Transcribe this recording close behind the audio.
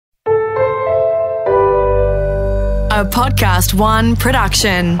A Podcast One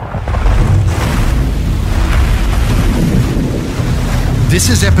production. This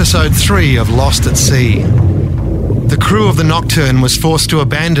is episode 3 of Lost at Sea. The crew of the Nocturne was forced to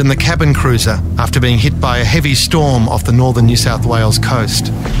abandon the cabin cruiser after being hit by a heavy storm off the northern New South Wales coast.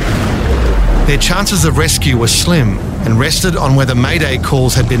 Their chances of rescue were slim and rested on whether Mayday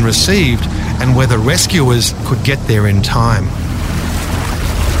calls had been received and whether rescuers could get there in time.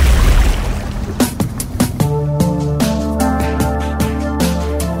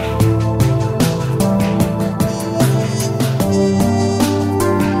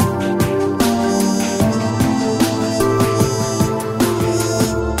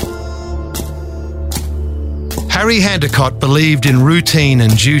 Harry Handicott believed in routine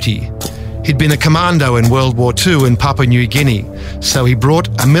and duty. He'd been a commando in World War II in Papua New Guinea, so he brought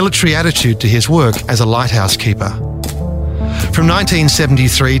a military attitude to his work as a lighthouse keeper. From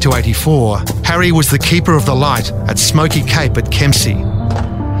 1973 to 84, Harry was the keeper of the light at Smoky Cape at Kempsey.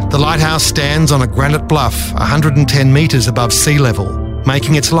 The lighthouse stands on a granite bluff 110 metres above sea level,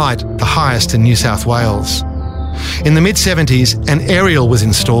 making its light the highest in New South Wales. In the mid-70s, an aerial was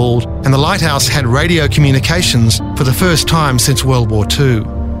installed and the lighthouse had radio communications for the first time since World War II.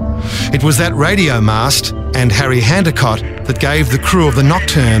 It was that radio mast and Harry Handicott that gave the crew of the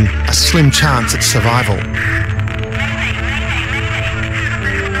Nocturne a slim chance at survival.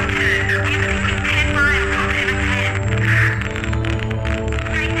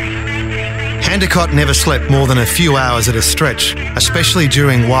 Handicott never slept more than a few hours at a stretch, especially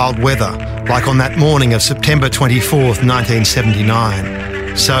during wild weather, like on that morning of September 24th,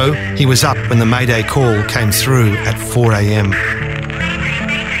 1979. So he was up when the Mayday call came through at 4 a.m.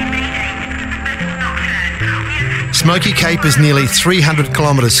 Smoky Cape is nearly 300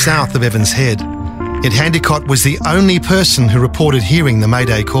 kilometres south of Evans Head. Yet Handicott was the only person who reported hearing the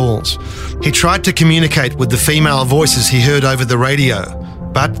Mayday calls. He tried to communicate with the female voices he heard over the radio,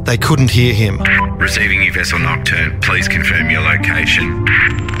 but they couldn't hear him. Receiving your vessel Nocturne, please confirm your location.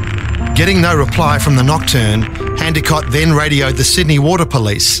 Getting no reply from the Nocturne, Handicott then radioed the Sydney Water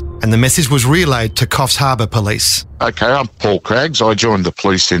Police, and the message was relayed to Coffs Harbour Police. Okay, I'm Paul Craggs. I joined the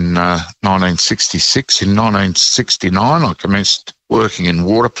police in 1966. In 1969, I commenced working in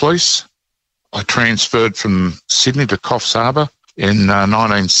water police. I transferred from Sydney to Coffs Harbour in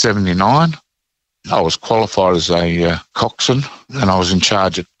 1979. I was qualified as a coxswain, and I was in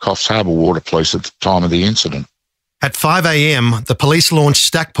charge at Coffs Harbour Water Police at the time of the incident. At 5 a.m, the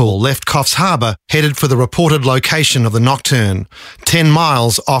police-launched Stackpool left Coffs Harbour, headed for the reported location of the Nocturne, 10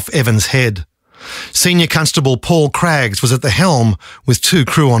 miles off Evans Head. Senior Constable Paul Craggs was at the helm with 2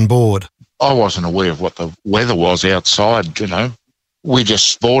 crew on board. I wasn't aware of what the weather was outside, you know. We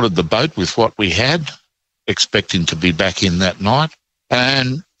just boarded the boat with what we had, expecting to be back in that night,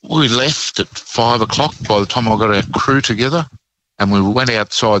 and we left at 5 o'clock by the time I got our crew together, and we went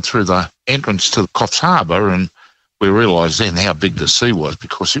outside through the entrance to Coffs Harbour, and we realised then how big the sea was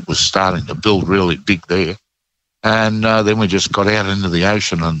because it was starting to build really big there. And then we just got out into the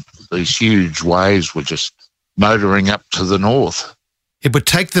ocean and these huge waves were just motoring up to the north. It would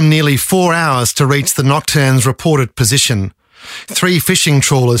take them nearly 4 hours to reach the Nocturne's reported position. 3 fishing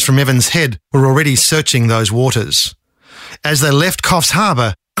trawlers from Evans Head were already searching those waters. As they left Coffs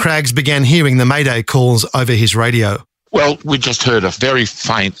Harbour, Craggs began hearing the Mayday calls over his radio. Well, we just heard a very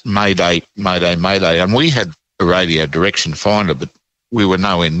faint Mayday, Mayday, Mayday, and we had a radio direction finder, but we were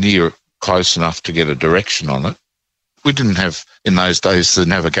nowhere near close enough to get a direction on it. We didn't have, in those days, the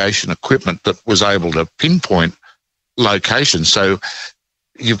navigation equipment that was able to pinpoint locations. So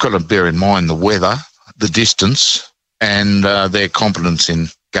you've got to bear in mind the weather, the distance, and their competence in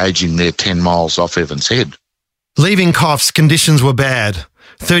gauging their 10 miles off Evans Head. Leaving Coffs, conditions were bad.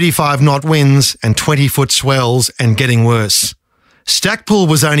 35-knot winds and 20-foot swells and getting worse. Stackpool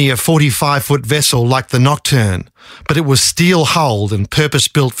was only a 45-foot vessel like the Nocturne, but it was steel-hulled and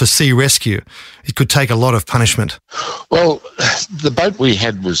purpose-built for sea rescue. It could take a lot of punishment. Well, the boat we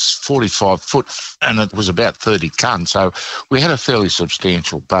had was 45 foot and it was about 30 tonne, so we had a fairly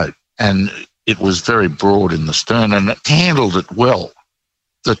substantial boat and it was very broad in the stern and it handled it well.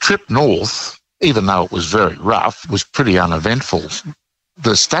 The trip north, even though it was very rough, was pretty uneventful.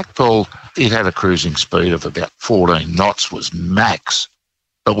 The Stackpool, it had a cruising speed of about 14 knots, was max.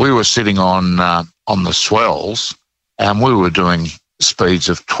 But we were sitting on the swells and we were doing speeds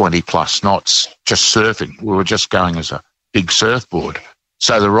of 20 plus knots, just surfing. We were just going as a big surfboard.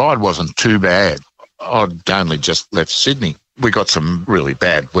 So the ride wasn't too bad. I'd only just left Sydney. We got some really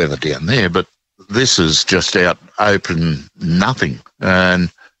bad weather down there, but this is just out open nothing.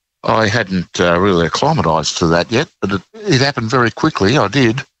 And I hadn't really acclimatised to that yet, but it happened very quickly. I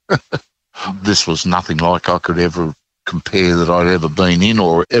did. This was nothing like I could ever compare that I'd ever been in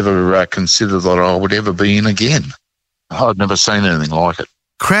or ever consider that I would ever be in again. I'd never seen anything like it.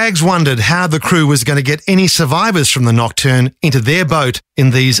 Craggs wondered how the crew was going to get any survivors from the Nocturne into their boat in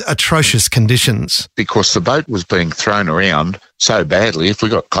these atrocious conditions. Because the boat was being thrown around so badly, if we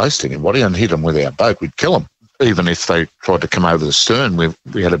got close to anybody and hit them with our boat, we'd kill them. Even if they tried to come over the stern,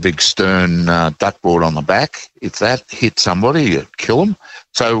 we had a big stern duckboard on the back. If that hit somebody, it'd kill them.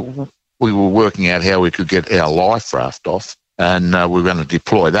 So we were working out how we could get our life raft off, and we were going to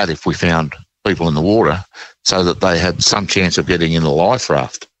deploy that if we found people in the water so that they had some chance of getting in the life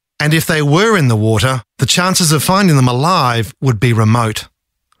raft. And if they were in the water, the chances of finding them alive would be remote.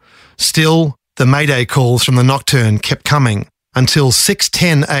 Still, the mayday calls from the Nocturne kept coming until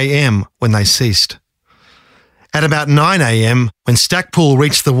 6:10 a.m. when they ceased. At about 9 a.m, when Stackpool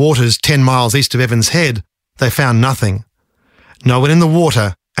reached the waters 10 miles east of Evans Head, they found nothing. No one in the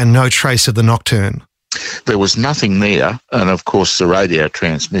water and no trace of the Nocturne. There was nothing there, and of course the radio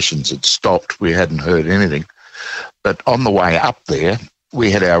transmissions had stopped. We hadn't heard anything. But on the way up there,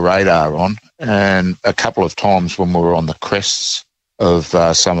 we had our radar on, and a couple of times when we were on the crests of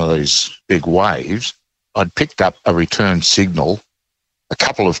some of these big waves, I'd picked up a return signal a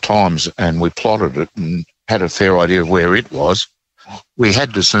couple of times, and we plotted it and had a fair idea of where it was. We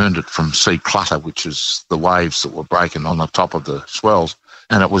had discerned it from sea clutter, which is the waves that were breaking on the top of the swells,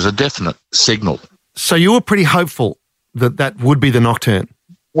 and it was a definite signal. So you were pretty hopeful that that would be the Nocturne?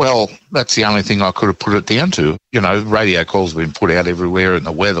 Well, that's the only thing I could have put it down to. You know, radio calls have been put out everywhere and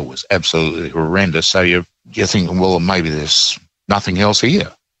the weather was absolutely horrendous. So you're thinking, well, maybe there's nothing else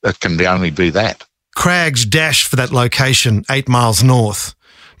here. It can only be that. Craggs dashed for that location 8 miles north.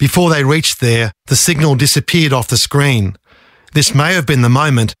 Before they reached there, the signal disappeared off the screen. This may have been the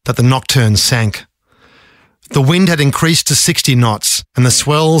moment that the Nocturne sank. The wind had increased to 60 knots and the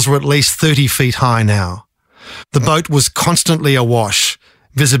swells were at least 30 feet high now. The boat was constantly awash.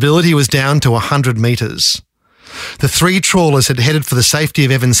 Visibility was down to 100 metres. The 3 trawlers had headed for the safety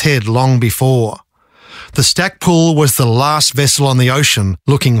of Evans Head long before. The Stackpool was the last vessel on the ocean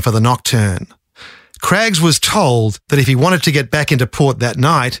looking for the Nocturne. Craggs was told that if he wanted to get back into port that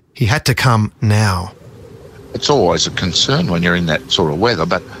night, he had to come now. It's always a concern when you're in that sort of weather,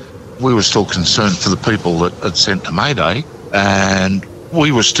 but we were still concerned for the people that had sent the mayday, and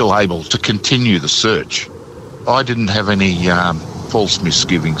we were still able to continue the search. I didn't have any false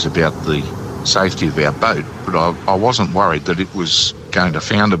misgivings about the safety of our boat, but I wasn't worried that it was going to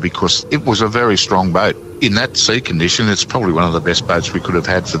founder because it was a very strong boat. In that sea condition, it's probably one of the best boats we could have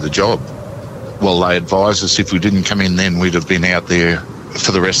had for the job. Well, they advised us if we didn't come in then, we'd have been out there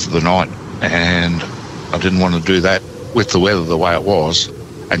for the rest of the night, and I didn't want to do that with the weather the way it was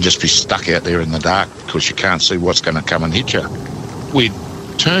and just be stuck out there in the dark because you can't see what's going to come and hit you. We'd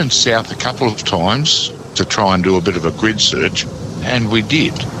turned south a couple of times to try and do a bit of a grid search, and we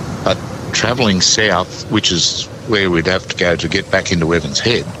did. But travelling south, which is where we'd have to go to get back into Evans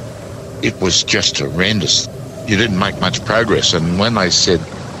Head, it was just horrendous. You didn't make much progress, and when they said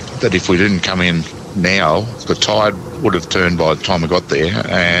that if we didn't come in now, the tide would have turned by the time we got there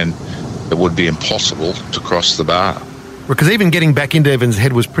and it would be impossible to cross the bar. Because even getting back into Evans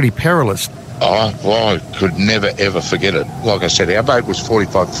Head was pretty perilous. Oh, well, I could never, ever forget it. Like I said, our boat was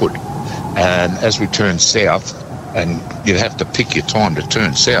 45 foot, and as we turned south, and you'd have to pick your time to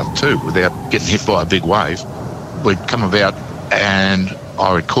turn south too without getting hit by a big wave, we'd come about, and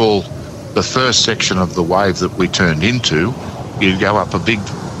I recall the first section of the wave that we turned into, you'd go up a big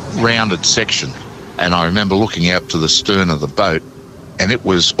rounded section, and I remember looking out to the stern of the boat, and it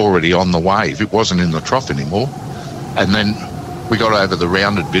was already on the wave. It wasn't in the trough anymore. And then we got over the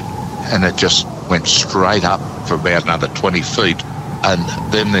rounded bit and it just went straight up for about another 20 feet.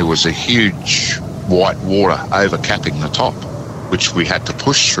 And then there was a huge white water overcapping the top, which we had to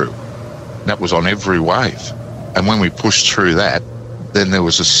push through. That was on every wave. And when we pushed through that, then there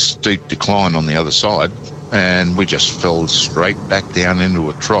was a steep decline on the other side, and we just fell straight back down into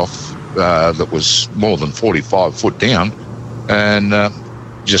a trough that was more than 45 foot down, and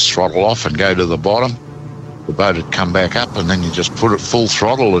just throttle off and go to the bottom. The boat had come back up, and then you just put it full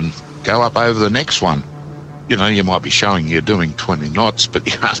throttle and go up over the next one. You know, you might be showing you're doing 20 knots, but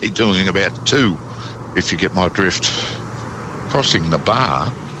you're only doing about 2, if you get my drift. Crossing the bar,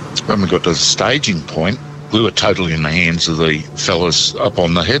 when we got to the staging point, we were totally in the hands of the fellas up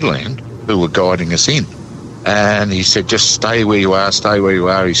on the headland who were guiding us in. And he said, just stay where you are, stay where you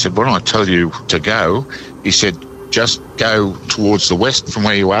are. He said, when I tell you to go, he said, just go towards the west from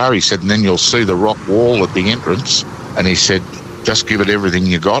where you are. He said, and then you'll see the rock wall at the entrance. And he said, just give it everything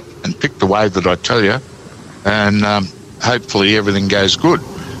you got and pick the wave that I tell you, and hopefully everything goes good.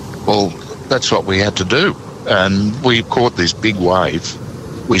 Well, that's what we had to do. and we caught this big wave.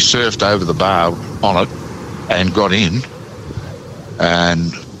 We surfed over the bar on it and got in.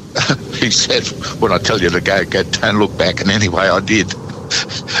 And he said, when I tell you to go, don't look back. And anyway, I did.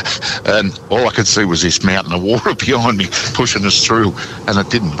 And all I could see was this mountain of water behind me pushing us through, and it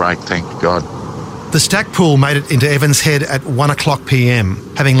didn't break, thank God. The Stackpool made it into Evans Head at 1:00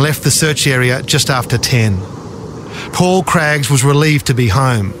 p.m, having left the search area just after 10. Paul Craggs was relieved to be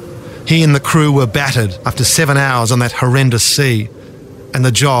home. He and the crew were battered after 7 hours on that horrendous sea, and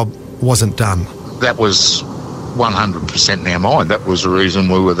the job wasn't done. That was 100% in our mind. That was the reason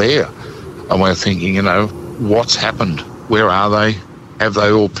we were there. And we're thinking, what's happened? Where are they? Have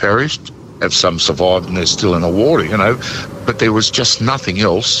they all perished? Have some survived and they're still in the water, But there was just nothing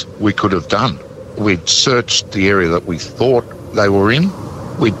else we could have done. We'd searched the area that we thought they were in.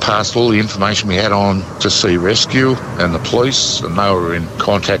 We'd passed all the information we had on to Sea Rescue and the police, and they were in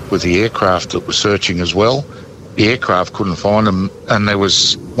contact with the aircraft that were searching as well. The aircraft couldn't find them, and there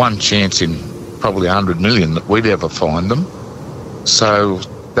was one chance in probably 100 million that we'd ever find them. So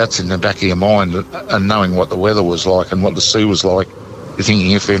that's in the back of your mind, and knowing what the weather was like and what the sea was like, you're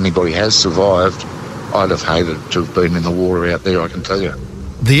thinking if anybody has survived, I'd have hated to have been in the water out there, I can tell you.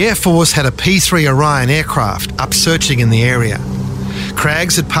 The Air Force had a P-3 Orion aircraft up searching in the area.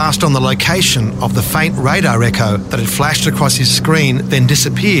 Craggs had passed on the location of the faint radar echo that had flashed across his screen, then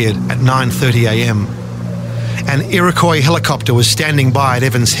disappeared at 9:30 a.m. An Iroquois helicopter was standing by at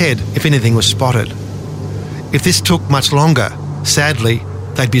Evans Head if anything was spotted. If this took much longer, sadly,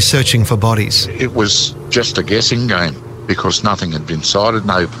 they'd be searching for bodies. It was just a guessing game because nothing had been sighted,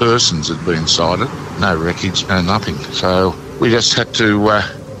 no persons had been sighted, no wreckage, no nothing. So we just had to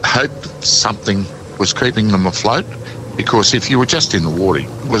hope something was keeping them afloat, because if you were just in the water,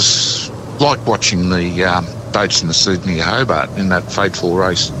 it was like watching the boats in the Sydney Hobart in that fateful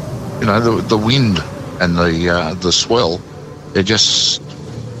race. The wind and the swell, they're just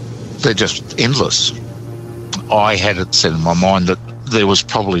endless. I had it set in my mind that there was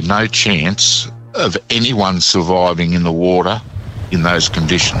probably no chance of anyone surviving in the water in those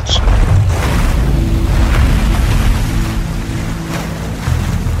conditions.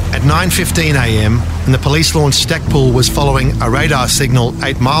 At 9:15 a.m, when the police-launched Stackpool was following a radar signal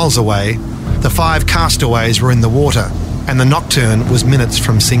 8 miles away, the 5 castaways were in the water, and the Nocturne was minutes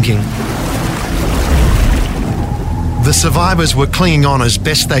from sinking. The survivors were clinging on as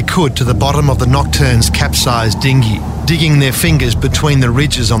best they could to the bottom of the Nocturne's capsized dinghy, digging their fingers between the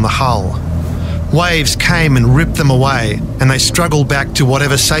ridges on the hull. Waves came and ripped them away, and they struggled back to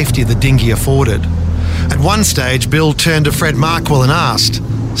whatever safety the dinghy afforded. At one stage, Bill turned to Fred Markwell and asked,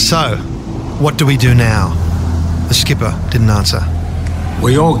 "So, what do we do now?" The skipper didn't answer.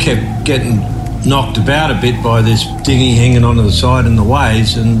 We all kept getting knocked about a bit by this dinghy hanging onto the side in the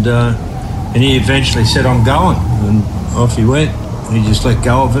waves, and he eventually said, "I'm going," and off he went. He just let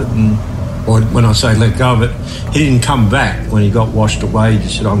go of it, and when I say let go of it, he didn't come back when he got washed away. He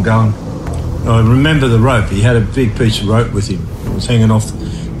just said, "I'm going." I remember the rope. He had a big piece of rope with him. It was hanging off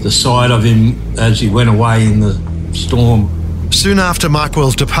the side of him as he went away in the storm. Soon after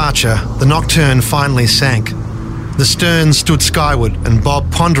Markwell's departure, the Nocturne finally sank. The stern stood skyward and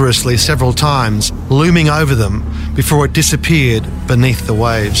bobbed ponderously several times, looming over them before it disappeared beneath the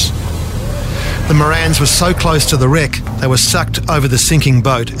waves. The Morans were so close to the wreck, they were sucked over the sinking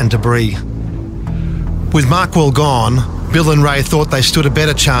boat and debris. With Markwell gone, Bill and Ray thought they stood a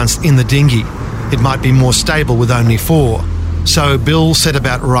better chance in the dinghy. It might be more stable with only 4. So Bill set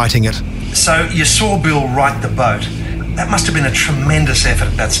about righting it. So you saw Bill right the boat. That must have been a tremendous effort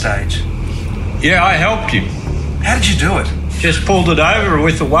at that stage. Yeah, I helped him. How did you do it? Just pulled it over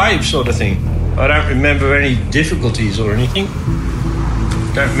with the wave sort of thing. I don't remember any difficulties or anything.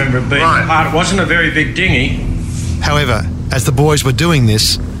 Don't remember it being hard. It wasn't a very big dinghy. However, as the boys were doing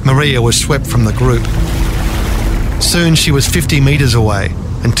this, Maria was swept from the group. Soon she was 50 metres away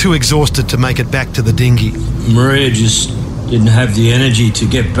and too exhausted to make it back to the dinghy. Maria just didn't have the energy to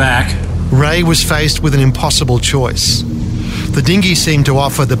get back. Ray was faced with an impossible choice. The dinghy seemed to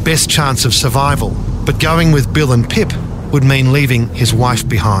offer the best chance of survival, but going with Bill and Pip would mean leaving his wife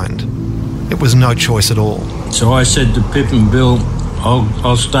behind. It was no choice at all. So I said to Pip and Bill,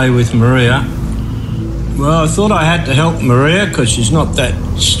 I'll stay with Maria. Well, I thought I had to help Maria because she's not that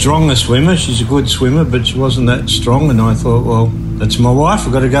strong a swimmer. She's a good swimmer, but she wasn't that strong. And I thought, well, that's my wife.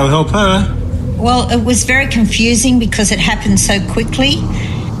 I've got to go help her. Well, it was very confusing because it happened so quickly.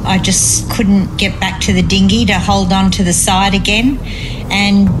 I just couldn't get back to the dinghy to hold on to the side again.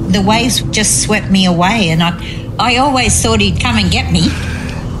 And the waves just swept me away. And I always thought he'd come and get me.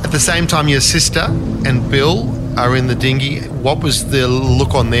 At the same time, your sister and Bill are in the dinghy. What was the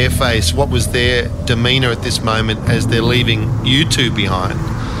look on their face? What was their demeanour at this moment as they're leaving you two behind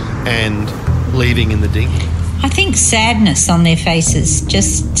and leaving in the dinghy? I think sadness on their faces,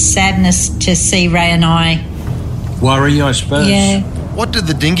 just sadness to see Ray and I. Worry, I suppose. Yeah. What did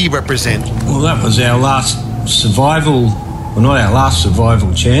the dinghy represent? Well, that was our last survival, well, not our last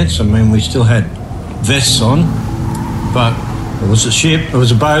survival chance. I mean, we still had vests on, but it was a ship, it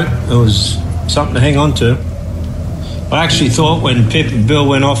was a boat, it was something to hang on to. I actually thought when Pip and Bill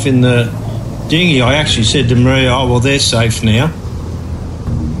went off in the dinghy, I actually said to Maria, oh, well, they're safe now.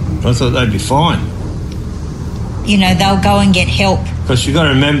 I thought they'd be fine. You know, they'll go and get help. Because you've got to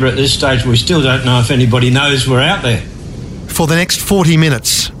remember at this stage, we still don't know if anybody knows we're out there. For the next 40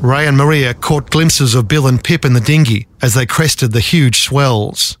 minutes, Ray and Maria caught glimpses of Bill and Pip in the dinghy as they crested the huge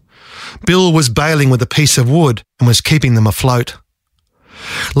swells. Bill was bailing with a piece of wood and was keeping them afloat.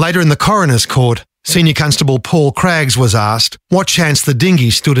 Later in the coroner's court, Senior Constable Paul Craggs was asked what chance the dinghy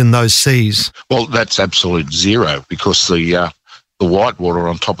stood in those seas. Well, that's absolute zero, because the whitewater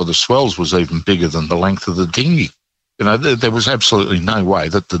on top of the swells was even bigger than the length of the dinghy. You know, there was absolutely no way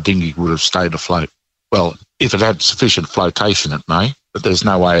that the dinghy would have stayed afloat. Well, if it had sufficient flotation, it may, but there's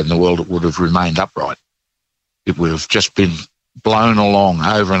no way in the world it would have remained upright. It would have just been blown along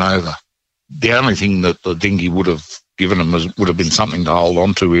over and over. The only thing that the dinghy would have given them would have been something to hold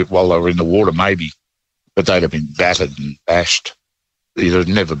on to while they were in the water, maybe, but they'd have been battered and bashed. They'd have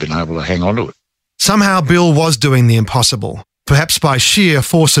never been able to hang on to it. Somehow Bill was doing the impossible, perhaps by sheer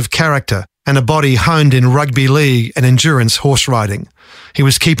force of character and a body honed in rugby league and endurance horse riding. He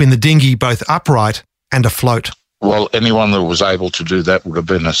was keeping the dinghy both upright and afloat. Well, anyone that was able to do that would have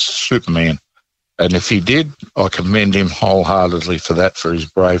been a superman. And if he did, I commend him wholeheartedly for that, for his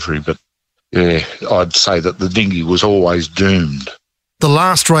bravery. But yeah, I'd say that the dinghy was always doomed. The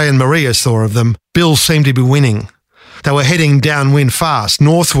last Ray and Maria saw of them, Bill seemed to be winning. They were heading downwind fast,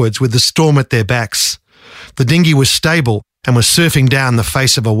 northwards with the storm at their backs. The dinghy was stable and was surfing down the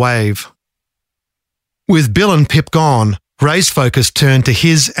face of a wave. With Bill and Pip gone, Ray's focus turned to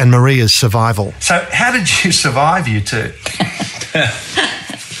his and Maria's survival. So how did you survive, you two?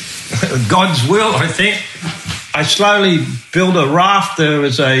 God's will, I think. I slowly built a raft. There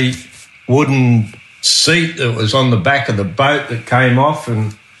was a wooden seat that was on the back of the boat that came off,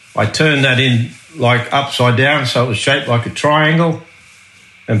 and I turned that in like upside down so it was shaped like a triangle,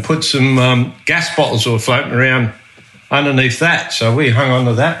 and put some gas bottles that were floating around underneath that. So we hung on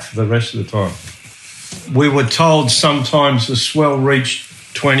to that for the rest of the time. We were told sometimes the swell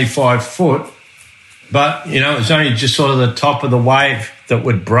reached 25 foot, but, you know, it was only just sort of the top of the wave that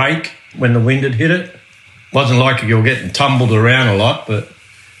would break when the wind had hit it. It wasn't like you were getting tumbled around a lot, but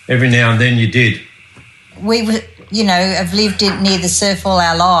every now and then you did. We, have lived near the surf all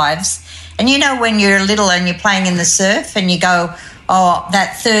our lives. And, when you're little and you're playing in the surf and you go, oh,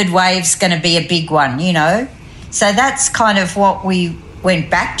 that third wave's going to be a big one, So that's kind of what we went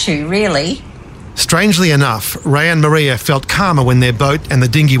back to, really. Strangely enough, Ray and Maria felt calmer when their boat and the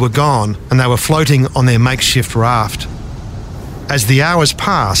dinghy were gone and they were floating on their makeshift raft. As the hours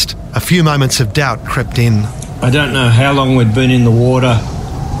passed, a few moments of doubt crept in. I don't know how long we'd been in the water,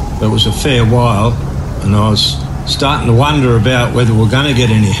 but it was a fair while, and I was starting to wonder about whether we're going to get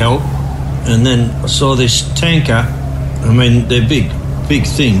any help. And then I saw this tanker. I mean, they're big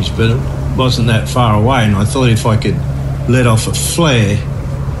things, but it wasn't that far away, and I thought if I could let off a flare,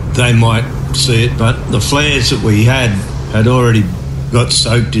 they might see it, but the flares that we had already got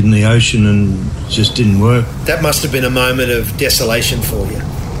soaked in the ocean and just didn't work. That must have been a moment of desolation for you.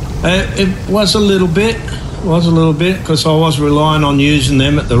 It was a little bit, because I was relying on using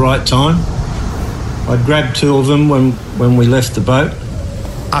them at the right time. I'd grabbed two of them when we left the boat.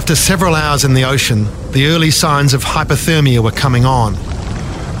 After several hours in the ocean, the early signs of hypothermia were coming on.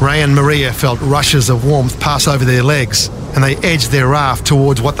 Ray and Maria felt rushes of warmth pass over their legs, and they edged their raft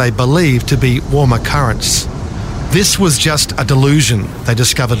towards what they believed to be warmer currents. This was just a delusion, they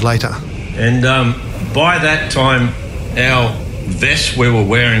discovered later. And by that time, our vests we were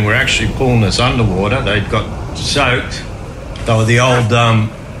wearing were actually pulling us underwater. They'd got soaked. They were the old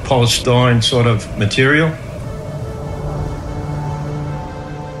polystyrene sort of material.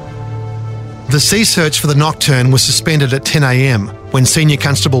 The sea search for the Nocturne was suspended at 10 a.m. when Senior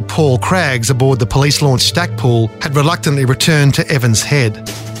Constable Paul Craggs aboard the police-launched Stackpool had reluctantly returned to Evans Head.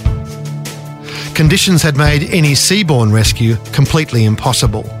 Conditions had made any seaborne rescue completely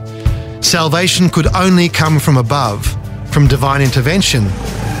impossible. Salvation could only come from above, from divine intervention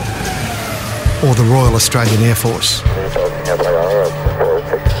or the Royal Australian Air Force.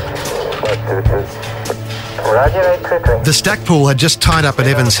 The Stackpool had just tied up at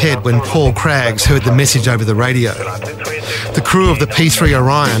Evans Head when Paul Craggs heard the message over the radio. The crew of the P3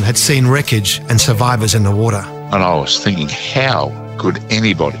 Orion had seen wreckage and survivors in the water. And I was thinking, how could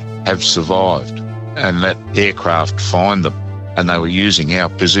anybody have survived and that aircraft find them? And they were using our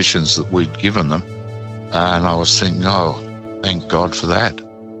positions that we'd given them. And I was thinking, oh, thank God for that.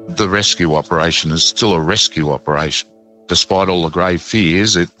 The rescue operation is still a rescue operation. Despite all the grave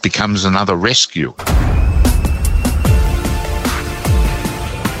fears, it becomes another rescue.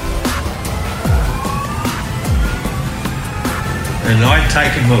 And I'd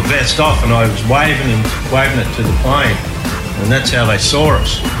taken my vest off and I was waving it to the plane. And that's how they saw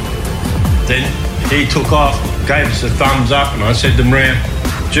us. Then he took off, gave us a thumbs up, and I said to Maria,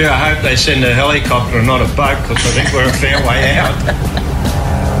 gee, I hope they send a helicopter and not a boat, because I think we're a fair way out.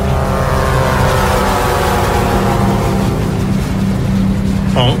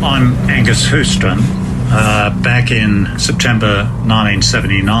 Well, I'm Angus Houston. Back in September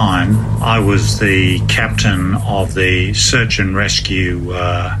 1979, I was the captain of the search and rescue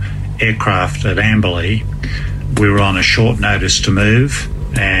aircraft at Amberley. We were on a short notice to move,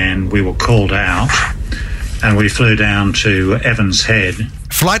 and we were called out, and we flew down to Evans Head.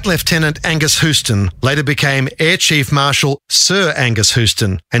 Flight Lieutenant Angus Houston later became Air Chief Marshal Sir Angus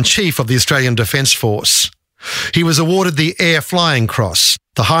Houston and Chief of the Australian Defence Force. He was awarded the Air Flying Cross,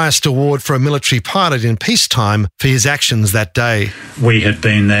 the highest award for a military pilot in peacetime for his actions that day. We had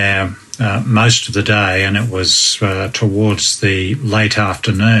been there most of the day, and it was towards the late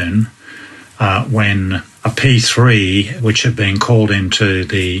afternoon when a P3, which had been called into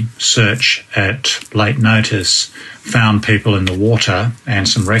the search at late notice, found people in the water and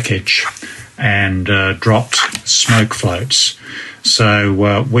some wreckage and dropped smoke floats.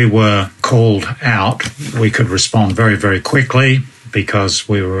 So we were called out. We could respond very, very quickly because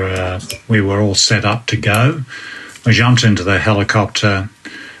we were all set up to go. We jumped into the helicopter,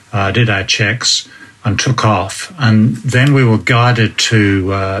 did our checks, and took off. And then we were guided to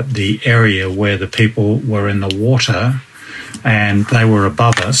the area where the people were in the water, and they were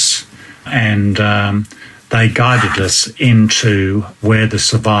above us, and they guided us into where the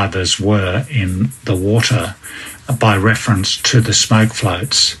survivors were in the water by reference to the smoke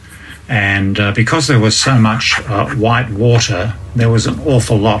floats. And because there was so much white water, there was an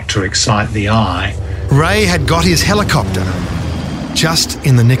awful lot to excite the eye. Ray had got his helicopter just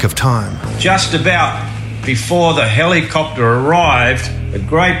in the nick of time. Just about before the helicopter arrived, a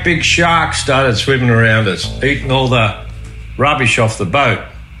great big shark started swimming around us, eating all the rubbish off the boat.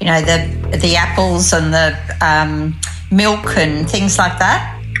 You know, the apples and the milk and things like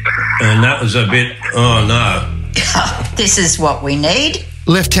that. And that was a bit, oh no. This is what we need.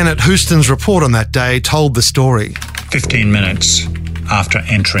 Lieutenant Houston's report on that day told the story. 15 minutes after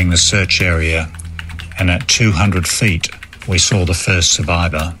entering the search area, and at 200 feet, we saw the first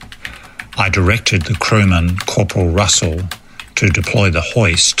survivor. I directed the crewman, Corporal Russell, to deploy the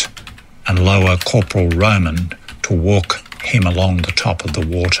hoist and lower Corporal Roman to walk him along the top of the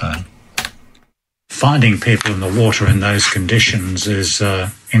water. Finding people in the water in those conditions is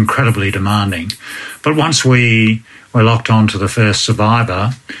incredibly demanding. But once we were locked onto the first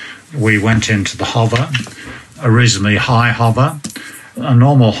survivor, we went into the hover, a reasonably high hover. A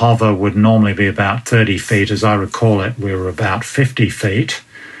normal hover would normally be about 30 feet. As I recall it, we were about 50 feet.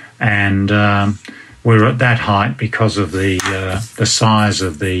 And we were at that height because of the size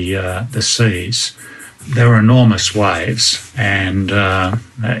of the seas. There were enormous waves, and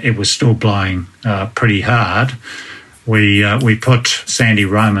it was still blowing pretty hard. We put Sandy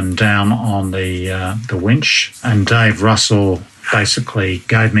Roman down on the winch, and Dave Russell basically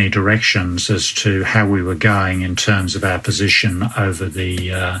gave me directions as to how we were going in terms of our position over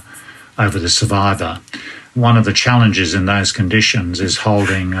the survivor. One of the challenges in those conditions is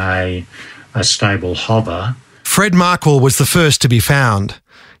holding a stable hover. Fred Markwell was the first to be found.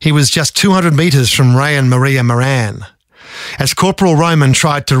 He was just 200 metres from Ray and Maria Moran. As Corporal Roman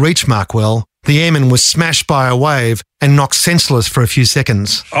tried to reach Markwell, the airman was smashed by a wave and knocked senseless for a few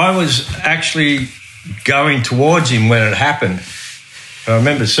seconds. I was actually going towards him when it happened. I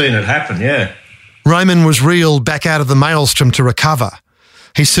remember seeing it happen, yeah. Roman was reeled back out of the maelstrom to recover.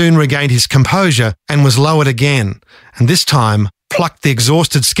 He soon regained his composure and was lowered again, and this time plucked the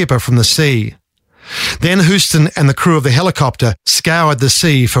exhausted skipper from the sea. Then Houston and the crew of the helicopter scoured the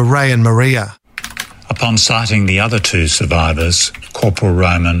sea for Ray and Maria. Upon sighting the other two survivors, Corporal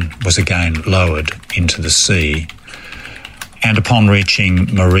Roman was again lowered into the sea, and upon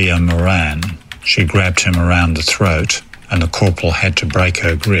reaching Maria Moran, she grabbed him around the throat, and the corporal had to break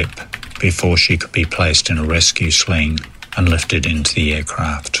her grip before she could be placed in a rescue sling and lifted into the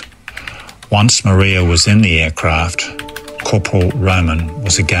aircraft. Once Maria was in the aircraft, Corporal Roman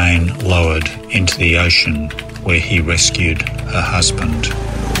was again lowered into the ocean where he rescued her husband.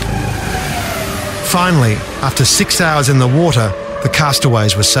 Finally, after 6 hours in the water, the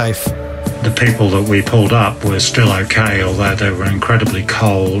castaways were safe. The people that we pulled up were still okay, although they were incredibly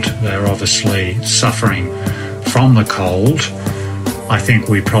cold. They were obviously suffering from the cold. I think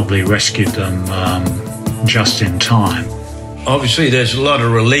we probably rescued them just in time. Obviously, there's a lot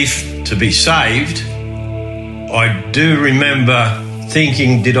of relief to be saved. I do remember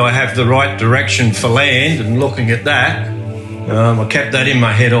thinking, did I have the right direction for land, and looking at that. I kept that in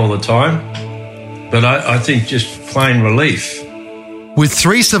my head all the time. But I think just plain relief. With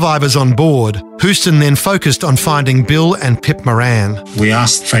 3 survivors on board, Houston then focused on finding Bill and Pip Moran. We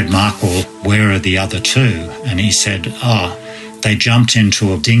asked Fred Markwell, where are the other 2? And he said, they jumped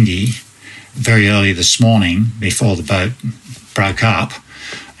into a dinghy very early this morning before the boat broke up.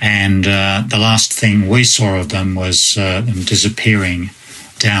 And the last thing we saw of them was them disappearing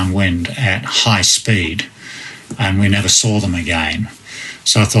downwind at high speed. And we never saw them again.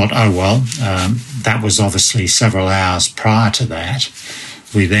 So I thought, that was obviously several hours prior to that.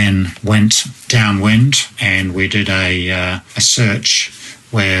 We then went downwind and we did a search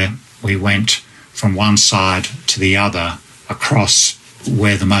where we went from one side to the other across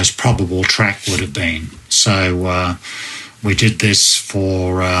where the most probable track would have been. So we did this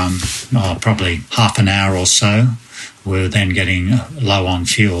for probably half an hour or so. We were then getting low on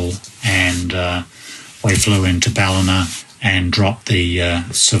fuel, and we flew into Ballina and dropped the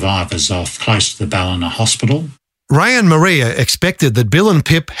survivors off close to the Ballina hospital. Ray and Maria expected that Bill and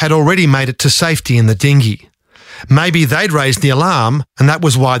Pip had already made it to safety in the dinghy. Maybe they'd raised the alarm and that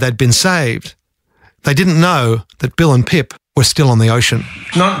was why they'd been saved. They didn't know that Bill and Pip were still on the ocean.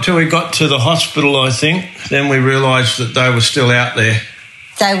 Not until we got to the hospital, I think, then we realised that they were still out there.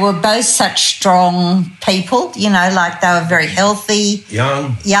 They were both such strong people, like they were very healthy.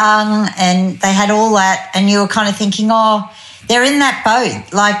 Young, and they had all that, and you were kind of thinking, they're in that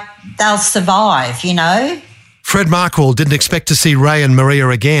boat, like they'll survive, Fred Markwell didn't expect to see Ray and Maria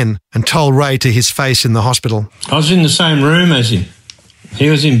again and told Ray to his face in the hospital. I was in the same room as him. He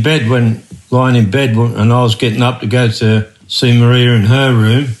was in bed lying in bed, and I was getting up to go to see Maria in her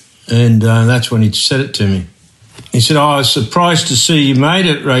room, and that's when he said it to me. He said, I was surprised to see you made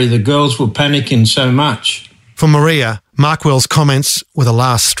it, Ray. The girls were panicking so much. For Maria, Markwell's comments were the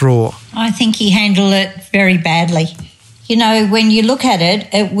last straw. I think he handled it very badly. When you look at it,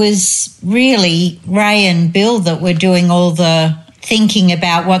 it was really Ray and Bill that were doing all the thinking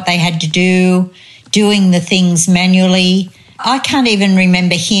about what they had to do, doing the things manually. I can't even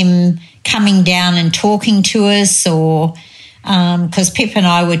remember him coming down and talking to us, or because Pip and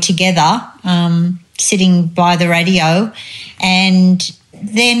I were together, sitting by the radio, and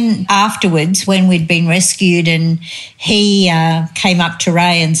then afterwards when we'd been rescued and he came up to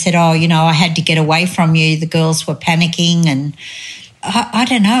Ray and said, I had to get away from you, the girls were panicking, and I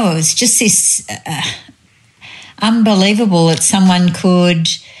don't know, it was just this unbelievable that someone could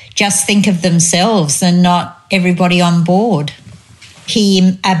just think of themselves and not everybody on board.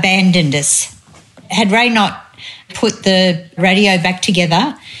 He abandoned us. Had Ray not put the radio back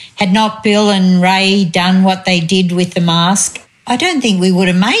together, had not Bill and Ray done what they did with the mask, I don't think we would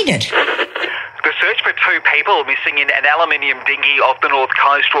have made it. The search for 2 people missing in an aluminium dinghy off the north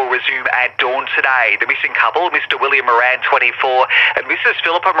coast will resume at dawn today. The missing couple, Mr. William Moran, 24, and Mrs.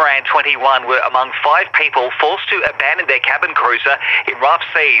 Philippa Moran, 21, were among 5 people forced to abandon their cabin cruiser in rough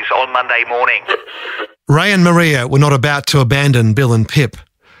seas on Monday morning. Ray and Maria were not about to abandon Bill and Pip.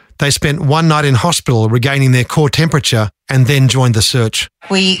 They spent one night in hospital regaining their core temperature and then joined the search.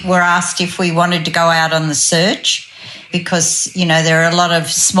 We were asked if we wanted to go out on the search because, there are a lot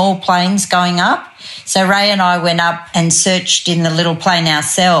of small planes going up. So Ray and I went up and searched in the little plane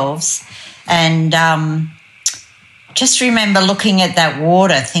ourselves, and just remember looking at that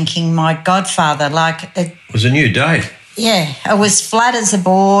water thinking, my Godfather, it was a new day. Yeah, it was flat as a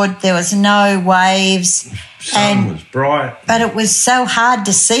board. There was no waves. Sun was bright. But it was so hard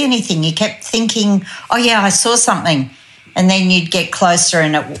to see anything. You kept thinking, I saw something. And then you'd get closer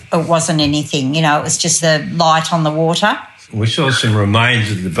and it wasn't anything. It was just the light on the water. We saw some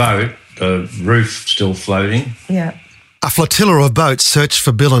remains of the boat, the roof still floating. Yeah. A flotilla of boats searched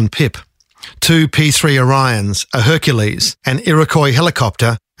for Bill and Pip. 2 P-3 Orions, a Hercules, an Iroquois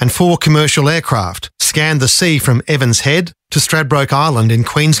helicopter and 4 commercial aircraft scanned the sea from Evans Head to Stradbroke Island in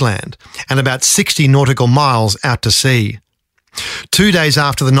Queensland and about 60 nautical miles out to sea. 2 days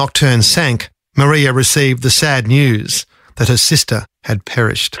after the Nocturne sank, Maria received the sad news that her sister had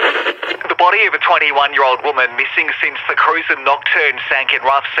perished. The body of a 21-year-old woman missing since the cruiser Nocturne sank in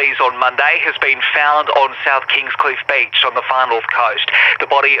rough seas on Monday has been found on South Kingscliff Beach on the far north coast. The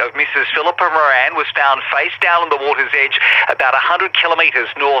body of Mrs. Philippa Moran was found face down on the water's edge about 100 kilometres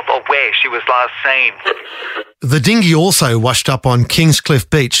north of where she was last seen. The dinghy also washed up on Kingscliff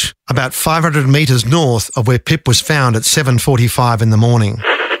Beach, about 500 metres north of where Pip was found at 7:45 in the morning.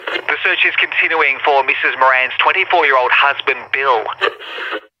 The search is continuing for Mrs. Moran's 24-year-old husband, Bill.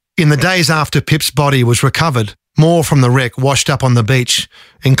 In the days after Pip's body was recovered, more from the wreck washed up on the beach,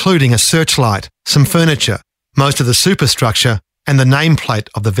 including a searchlight, some furniture, most of the superstructure, and the nameplate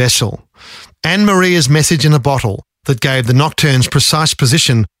of the vessel. Anne Maria's message in a bottle that gave the Nocturne's precise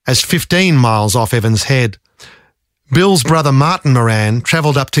position as 15 miles off Evans Head. Bill's brother Martin Moran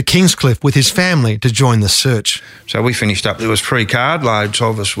travelled up to Kingscliff with his family to join the search. So we finished up. There was 3 card loads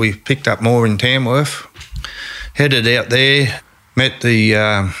of us. We picked up more in Tamworth, headed out there, met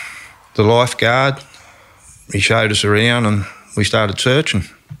the lifeguard. He showed us around and we started searching.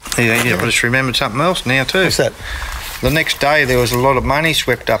 Yeah, I just remembered something else now too. What's that? The next day there was a lot of money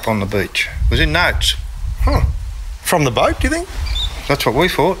swept up on the beach. It was in notes. From the boat, do you think? That's what we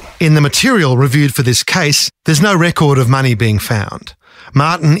thought. In the material reviewed for this case, there's no record of money being found.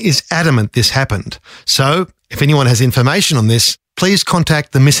 Martin is adamant this happened. So, if anyone has information on this, please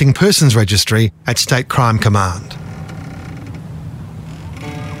contact the Missing Persons Registry at State Crime Command.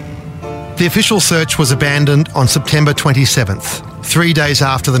 The official search was abandoned on September 27th, 3 days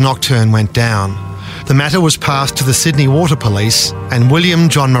after the Nocturne went down. The matter was passed to the Sydney Water Police and William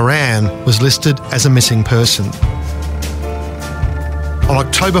John Moran was listed as a missing person. On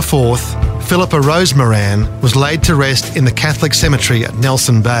October 4th, Philippa Rose Moran was laid to rest in the Catholic Cemetery at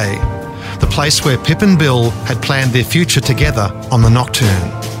Nelson Bay, the place where Pip and Bill had planned their future together on the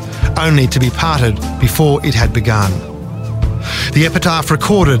Nocturne, only to be parted before it had begun. The epitaph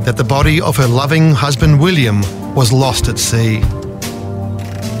recorded that the body of her loving husband William was lost at sea.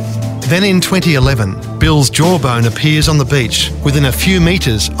 Then in 2011, Bill's jawbone appears on the beach within a few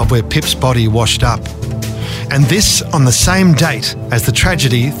metres of where Pip's body washed up. And this on the same date as the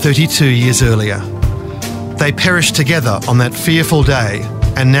tragedy 32 years earlier. They perished together on that fearful day,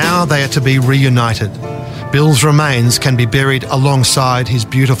 and now they are to be reunited. Bill's remains can be buried alongside his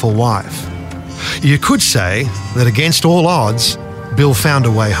beautiful wife. You could say that against all odds, Bill found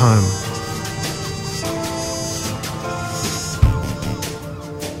a way home.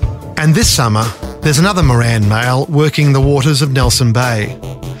 And this summer, there's another Moran male working the waters of Nelson Bay.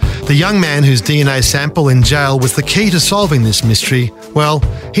 The young man whose DNA sample in jail was the key to solving this mystery, well,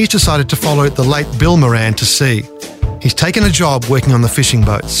 he's decided to follow the late Bill Moran to sea. He's taken a job working on the fishing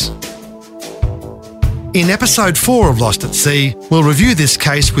boats. In episode 4 of Lost at Sea, we'll review this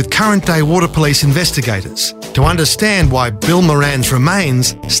case with current-day Water Police investigators to understand why Bill Moran's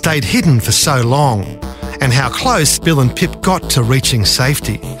remains stayed hidden for so long and how close Bill and Pip got to reaching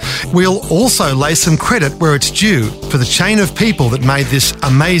safety. We'll also lay some credit where it's due for the chain of people that made this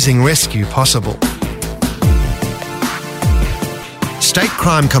amazing rescue possible. State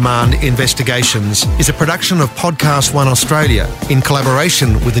Crime Command Investigations is a production of Podcast One Australia in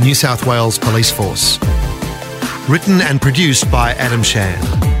collaboration with the New South Wales Police Force. Written and produced by Adam Shand.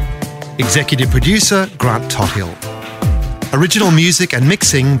 Executive producer Grant Tothill. Original music and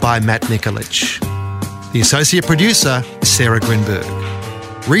mixing by Matt Nikolic. The associate producer is Sarah Grinberg.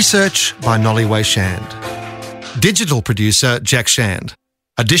 Research by Nolly Wei-Shand. Digital producer Jack Shand.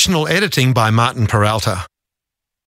 Additional editing by Martin Peralta.